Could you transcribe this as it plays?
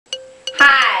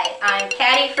I'm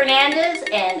Patty Fernandez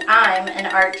and I'm an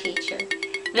art teacher.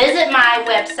 Visit my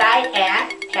website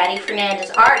at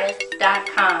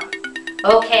pattyfernandezartist.com.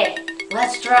 Okay,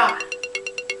 let's draw.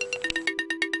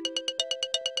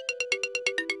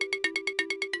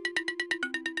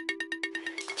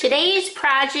 Today's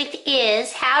project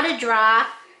is how to draw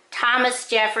Thomas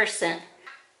Jefferson.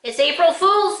 It's April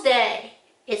Fool's Day.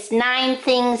 It's 9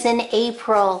 things in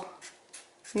April.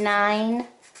 9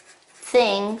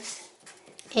 things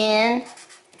in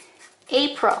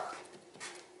April.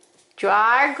 Draw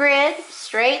our grid,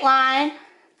 straight line,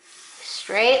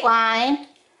 straight line,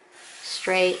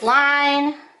 straight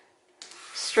line,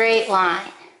 straight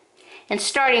line. And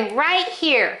starting right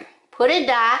here, put a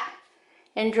dot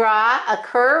and draw a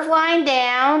curved line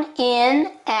down,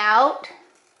 in, out,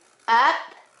 up,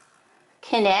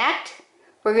 connect.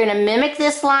 We're going to mimic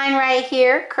this line right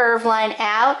here, curved line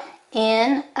out,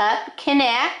 in, up,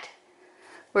 connect.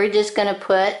 We're just going to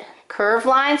put curved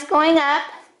lines going up,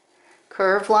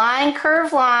 curved line,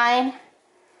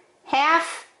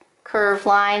 half, curved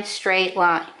line, straight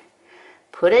line.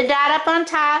 Put a dot up on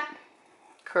top,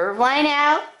 curved line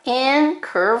out, in,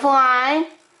 curved line,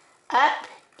 up,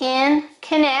 in,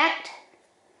 connect.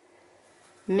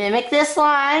 Mimic this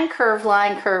line, curved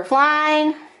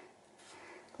line,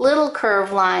 little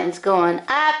curved lines going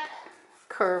up,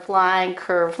 curved line,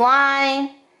 curved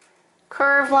line,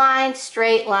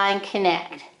 straight line,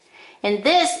 connect. And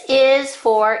this is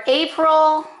for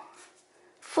April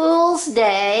Fool's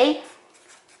Day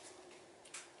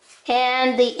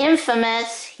and the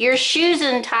infamous your shoes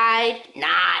untied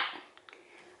knot.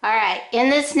 Alright, in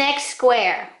this next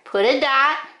square, put a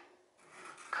dot,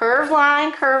 curved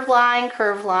line,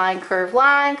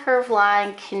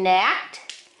 connect.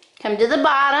 Come to the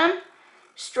bottom,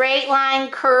 straight line,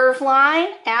 curved line,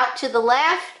 out to the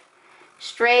left,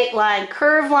 straight line,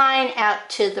 curved line, out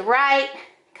to the right,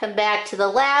 come back to the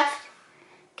left,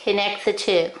 connect the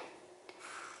two.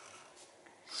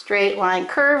 Straight line,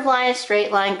 curved line,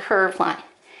 straight line, curved line.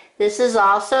 This is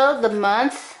also the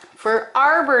month for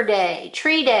Arbor Day,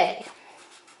 Tree Day.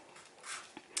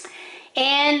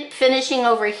 And finishing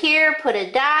over here, put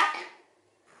a dot.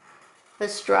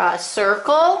 Let's draw a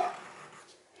circle.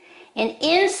 And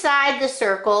inside the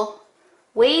circle,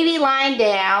 wavy line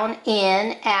down,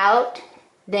 in, out,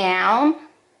 down.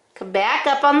 Come back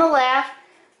up on the left.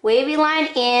 Wavy line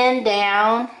in,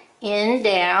 down,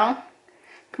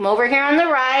 Come over here on the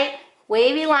right.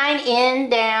 Wavy line in,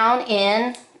 down,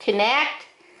 in, connect.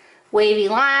 Wavy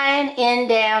line, in,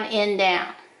 down,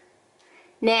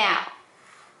 Now,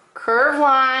 curved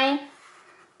line,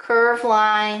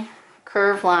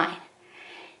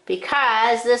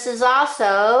 because this is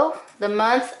also the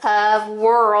month of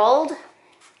World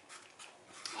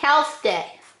Health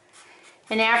Day.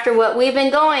 And after what we've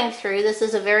been going through, this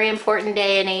is a very important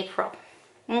day in April.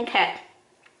 Okay.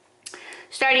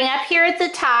 Starting up here at the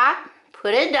top,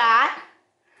 put a dot,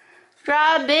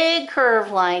 draw a big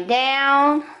curved line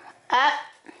down, up,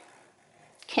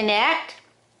 connect.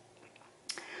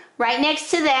 Right next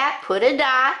to that, put a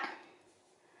dot,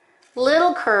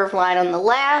 little curved line on the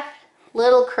left,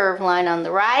 little curved line on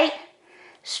the right,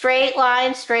 straight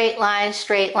line,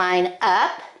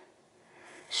 up,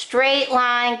 straight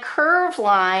line, curved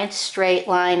line, straight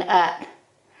line, up.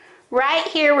 Right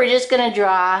here, we're just going to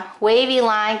draw wavy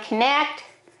line, connect,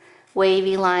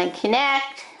 wavy line,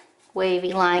 connect,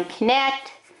 wavy line,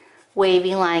 connect,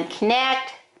 wavy line,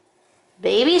 connect,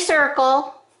 baby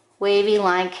circle, wavy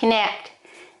line, connect.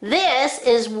 This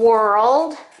is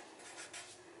World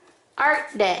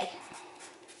Art Day.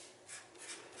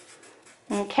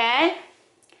 Okay?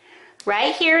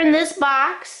 Right here in this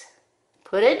box,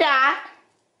 put a dot,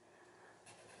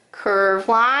 curved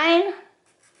line,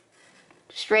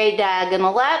 straight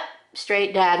diagonal up,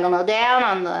 straight diagonal down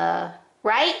on the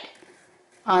right,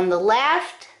 on the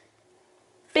left,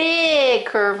 big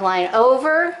curved line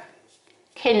over,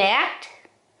 connect,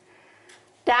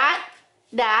 dot,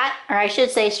 dot, or I should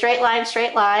say straight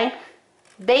line,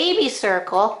 baby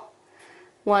circle,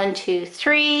 1, 2,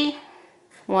 3,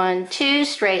 1, 2,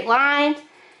 straight line,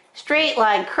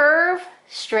 curve,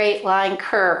 straight line,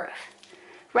 curve.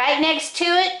 Right next to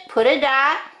it, put a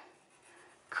dot,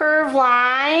 curved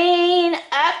line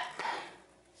up,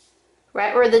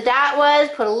 right where the dot was,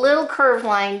 put a little curved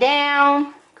line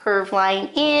down, curved line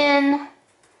in,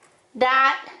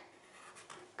 dot,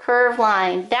 curved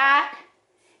line, dot,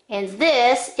 and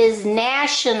this is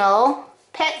National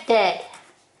Pet Day.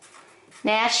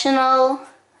 National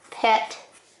Pet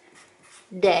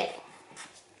Day.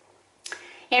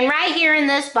 And right here in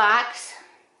this box,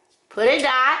 put a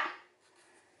dot,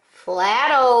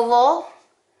 flat oval,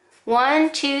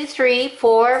 1, 2, 3,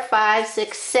 4, 5,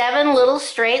 6, 7 little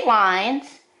straight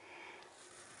lines.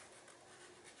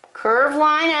 Curve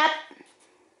line up,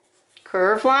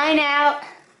 curve line out.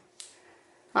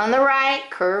 On the right,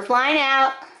 curve line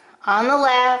out. On the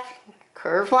left,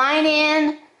 curve line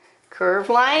in,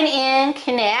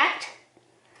 connect.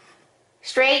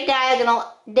 Straight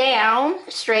diagonal down,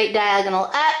 straight diagonal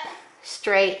up,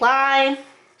 straight line,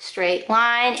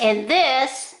 and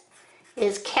this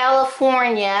is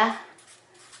California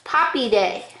Poppy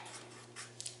Day.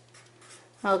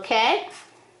 Okay?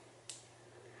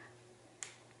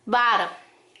 Bottom,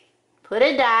 put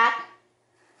a dot,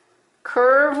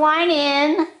 curve line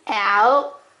in,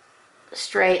 out,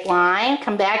 straight line,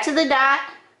 come back to the dot,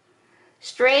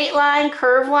 straight line,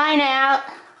 curve line out,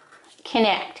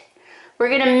 connect. We're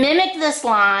going to mimic this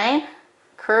line,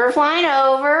 curve line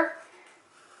over,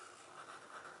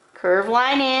 curve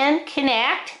line in,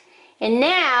 connect, and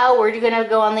now we're going to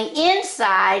go on the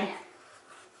inside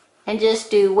and just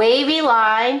do wavy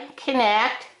line,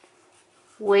 connect,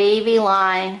 wavy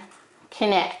line,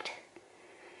 connect.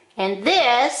 And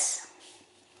this,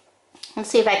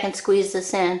 let's see if I can squeeze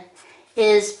this in,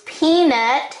 is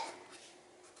peanut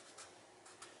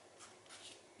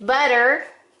butter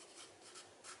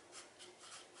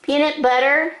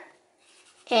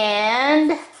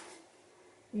and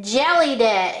jelly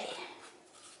day.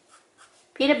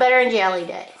 Peanut butter and jelly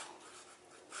day.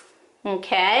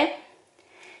 Okay.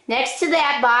 Next to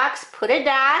that box, put a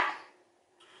dot,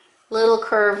 little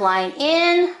curve line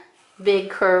in, big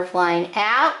curve line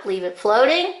out, leave it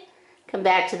floating, come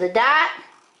back to the dot,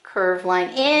 curve line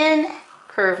in,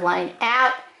 curve line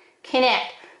out,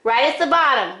 connect. Right at the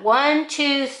bottom, 1,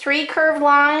 2, 3 curved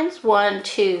lines, 1,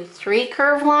 2, 3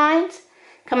 curved lines.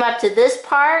 Come up to this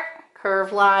part,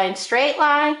 curved line, straight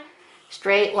line,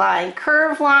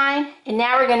 curved line, and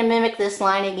now we're going to mimic this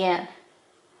line again.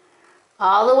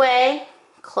 All the way,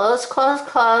 close, close,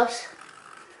 close,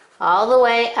 all the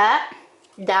way up,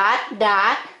 dot,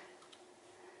 dot,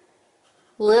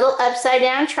 little upside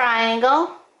down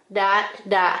triangle, dot,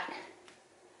 dot.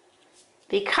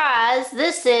 Because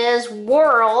this is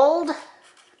World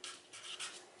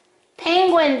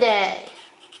Penguin Day.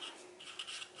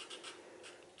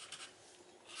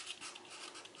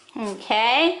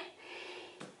 Okay,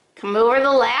 come over the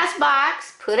last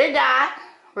box, put a dot.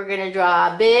 We're going to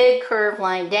draw a big curved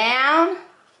line down,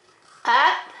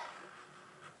 up,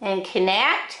 and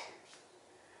connect.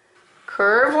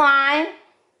 Curve line,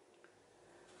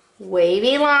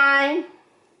 wavy line,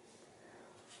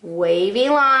 wavy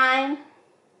line,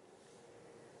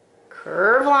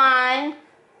 curve line,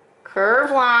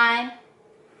 curve line,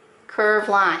 curve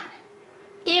line.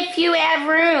 If you have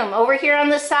room, over here on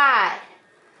the side,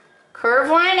 curve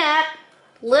line up,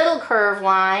 little curve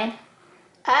line,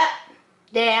 up,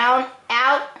 down,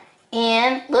 out,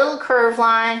 in, little curve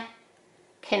line,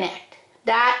 connect.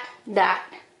 Dot, dot,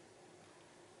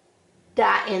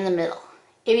 dot in the middle.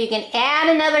 If you can add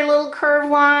another little curve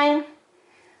line,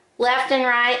 left and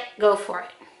right, go for it.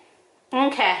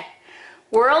 Okay.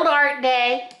 World Art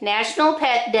Day, National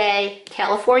Pet Day,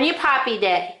 California Poppy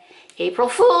Day, April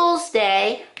Fool's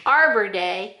Day, Arbor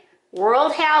Day,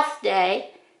 World Health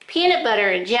Day, Peanut Butter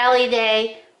and Jelly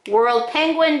Day, World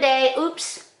Penguin Day,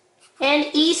 oops, and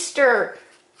Easter.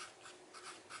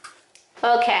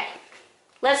 Okay,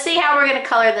 let's see how we're going to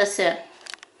color this in.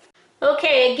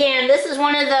 Okay, again, this is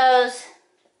one of those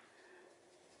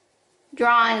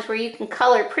drawings where you can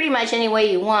color pretty much any way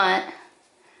you want.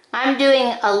 I'm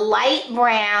doing a light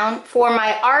brown for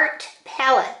my art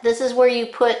palette. This is where you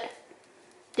put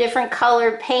different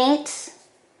colored paints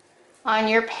on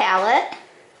your palette.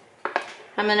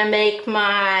 I'm going to make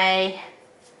my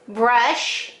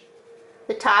brush.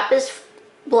 The top is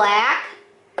black,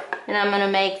 and I'm going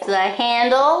to make the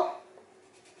handle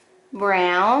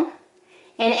brown.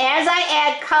 And as I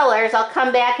add colors, I'll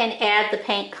come back and add the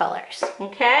paint colors,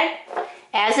 okay?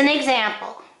 As an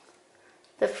example,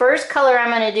 the first color I'm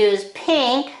going to do is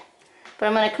pink, but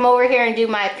I'm going to come over here and do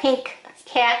my pink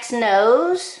cat's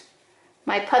nose,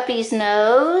 my puppy's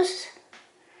nose,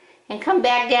 and come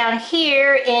back down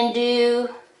here and do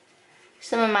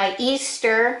some of my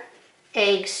Easter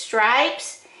egg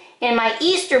stripes, and my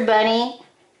Easter bunny,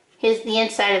 the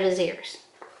inside of his ears.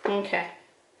 Okay.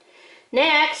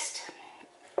 Next,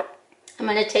 I'm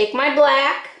going to take my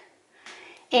black,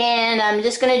 and I'm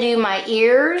just going to do my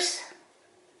ears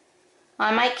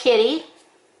on my kitty.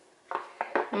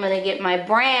 I'm going to get my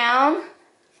brown,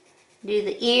 do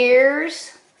the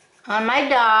ears on my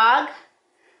dog.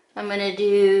 I'm going to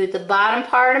do the bottom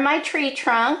part of my tree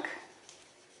trunk.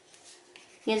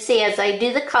 You can see as I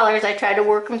do the colors, I try to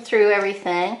work them through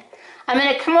everything. I'm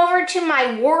going to come over to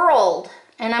my world,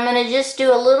 and I'm going to just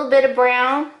do a little bit of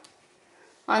brown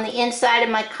on the inside of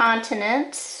my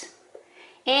continents.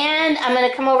 And I'm going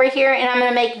to come over here and I'm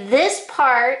going to make this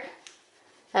part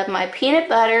of my peanut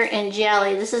butter and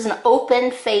jelly. This is an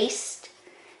open-faced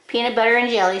peanut butter and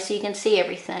jelly so you can see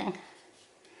everything. I'm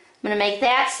going to make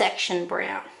that section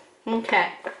brown. Okay.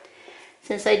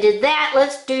 Since I did that,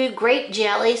 let's do grape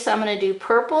jelly. So I'm going to do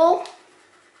purple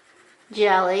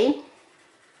jelly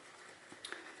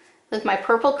with my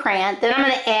purple crayon. Then I'm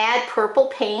going to add purple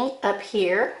paint up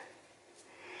here.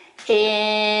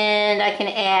 And I can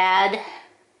add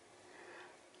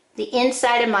the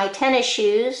inside of my tennis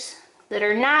shoes that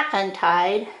are not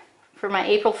untied for my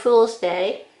April Fool's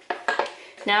Day.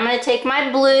 Now I'm going to take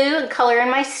my blue and color in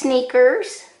my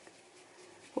sneakers.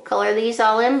 We'll color these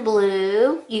all in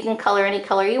blue. You can color any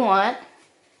color you want.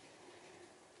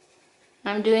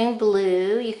 I'm doing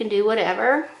blue. You can do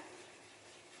whatever.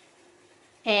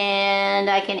 And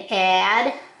I can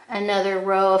add another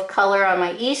row of color on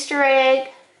my Easter egg.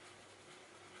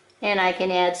 And I can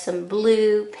add some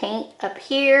blue paint up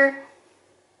here.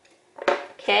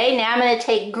 Okay, now I'm going to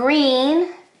take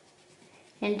green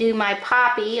and do my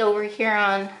poppy over here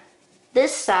on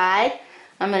this side.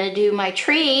 I'm going to do my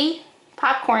tree,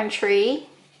 popcorn tree,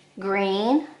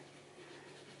 green.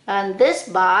 On this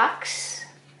box,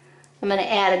 I'm going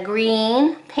to add a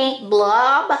green paint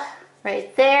blob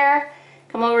right there.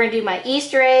 Come over and do my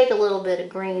Easter egg, a little bit of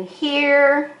green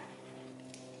here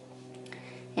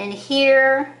and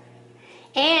here.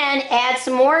 And add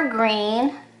some more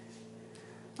green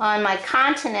on my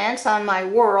continents, on my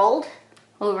world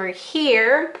over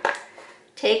here.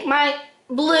 Take my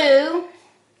blue,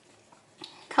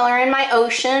 color in my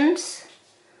oceans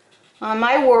on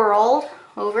my world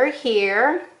over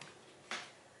here.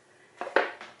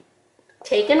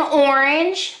 Take an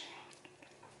orange.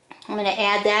 I'm going to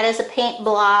add that as a paint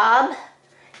blob.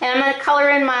 And I'm going to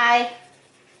color in my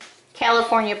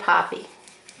California poppy.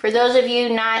 For those of you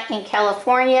not in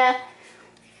California,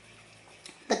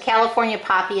 the California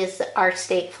poppy is our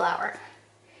state flower.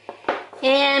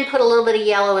 And put a little bit of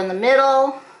yellow in the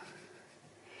middle.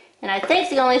 And I think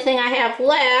the only thing I have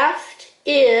left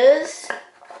is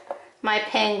my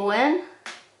penguin.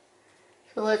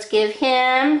 So let's give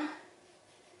him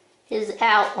his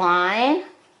outline,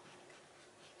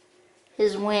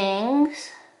 his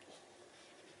wings.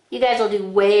 You guys will do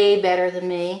way better than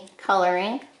me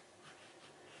coloring.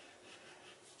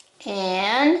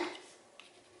 And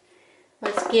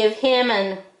let's give him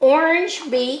an orange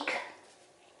beak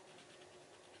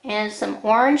and some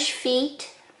orange feet.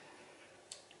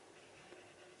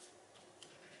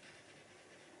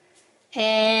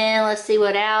 And let's see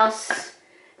what else.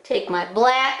 Take my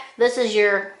black. This is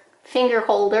your finger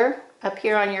holder up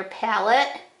here on your palette.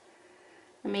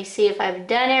 Let me see if I've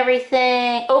done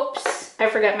everything. Oops, I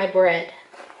forgot my bread.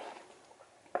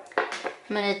 I'm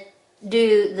going to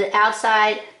do the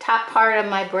outside top part of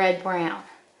my bread brown.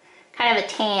 Kind of a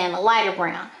tan, a lighter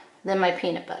brown than my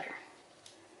peanut butter.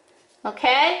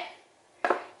 Okay?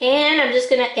 And I'm just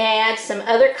going to add some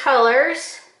other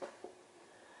colors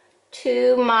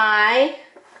to my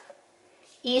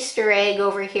Easter egg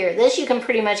over here. This you can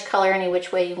pretty much color any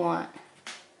which way you want.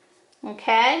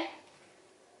 Okay?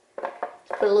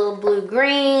 Put a little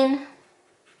blue-green.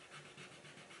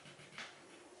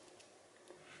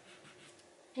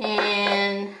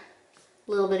 And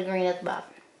a little bit of green at the bottom.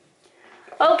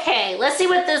 Okay, let's see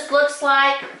what this looks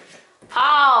like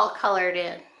all colored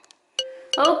in.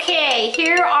 Okay,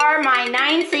 here are my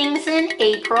 9 things in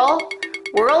April.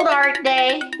 World Art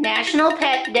Day, National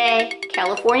Pet Day,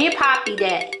 California Poppy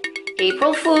Day,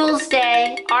 April Fool's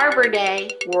Day, Arbor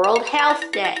Day, World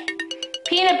Health Day,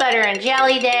 Peanut Butter and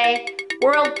Jelly Day,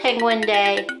 World Penguin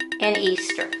Day, and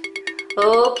Easter.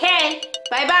 Okay,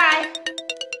 bye-bye.